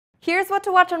Here's what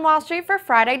to watch on Wall Street for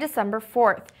Friday, December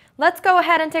 4th. Let's go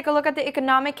ahead and take a look at the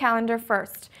economic calendar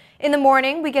first. In the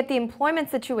morning, we get the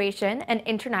employment situation and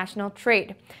international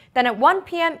trade. Then at 1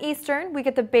 p.m. Eastern, we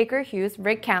get the Baker Hughes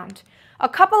rig count. A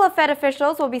couple of Fed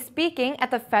officials will be speaking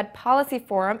at the Fed Policy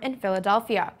Forum in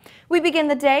Philadelphia. We begin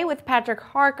the day with Patrick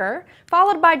Harker,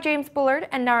 followed by James Bullard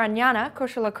and Narayana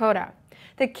Kocherlakota.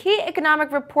 The key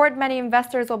economic report many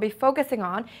investors will be focusing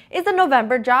on is the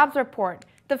November jobs report.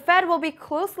 The Fed will be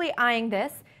closely eyeing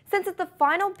this since it's the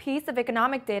final piece of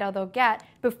economic data they'll get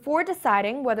before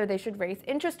deciding whether they should raise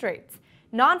interest rates.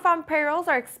 Non-farm payrolls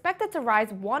are expected to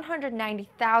rise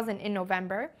 190,000 in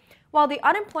November, while the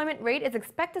unemployment rate is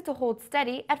expected to hold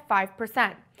steady at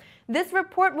 5%. This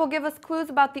report will give us clues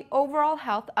about the overall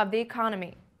health of the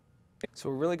economy. So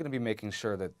we're really going to be making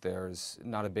sure that there's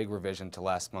not a big revision to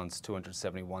last month's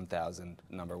 271,000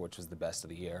 number, which was the best of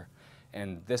the year.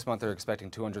 And this month they're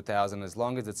expecting 200,000. As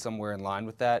long as it's somewhere in line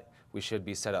with that, we should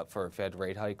be set up for a Fed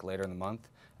rate hike later in the month.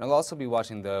 And I'll also be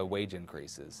watching the wage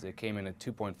increases. It came in at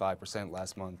 2.5%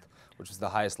 last month, which was the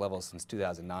highest level since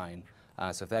 2009.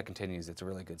 So if that continues, it's a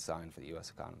really good sign for the U.S.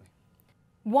 economy.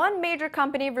 One major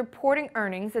company reporting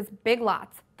earnings is Big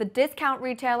Lots, the discount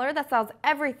retailer that sells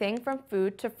everything from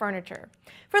food to furniture.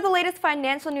 For the latest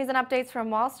financial news and updates from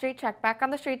Wall Street, check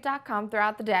backonthestreet.com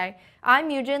throughout the day. I'm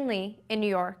U-Jin Lee in New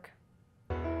York.